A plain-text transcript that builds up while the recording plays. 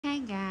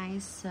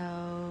guys,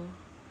 so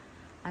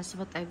as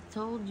what I've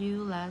told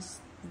you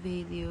last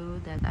video,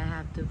 that I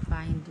have to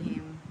find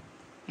him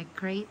a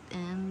crate,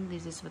 and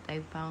this is what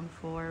I found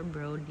for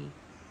Brody.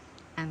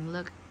 And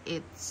look,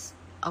 it's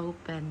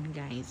open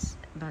guys,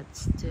 but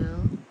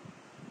still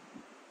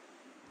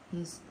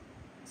he's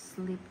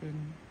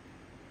sleeping.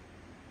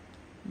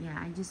 Yeah,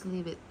 I just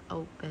leave it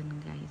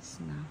open guys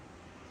now,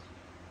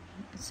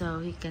 so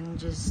he can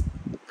just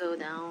go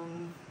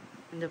down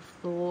on the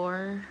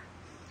floor,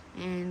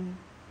 and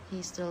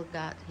he still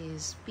got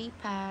his pee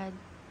pad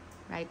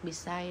right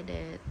beside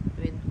it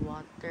with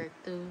water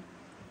too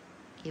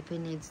if he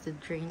needs to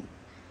drink.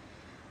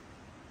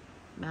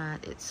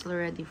 But it's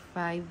already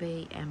 5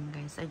 a.m.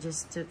 guys. I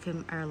just took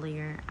him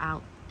earlier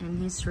out, and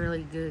he's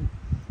really good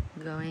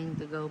going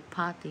to go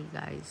potty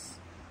guys,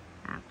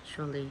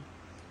 actually.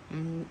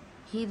 And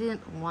he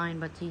didn't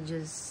whine, but he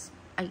just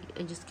I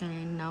just kind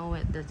of know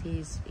it that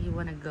he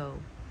wanna go.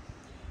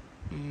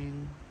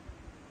 And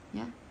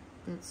yeah,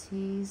 that's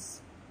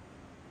his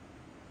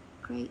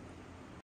crate.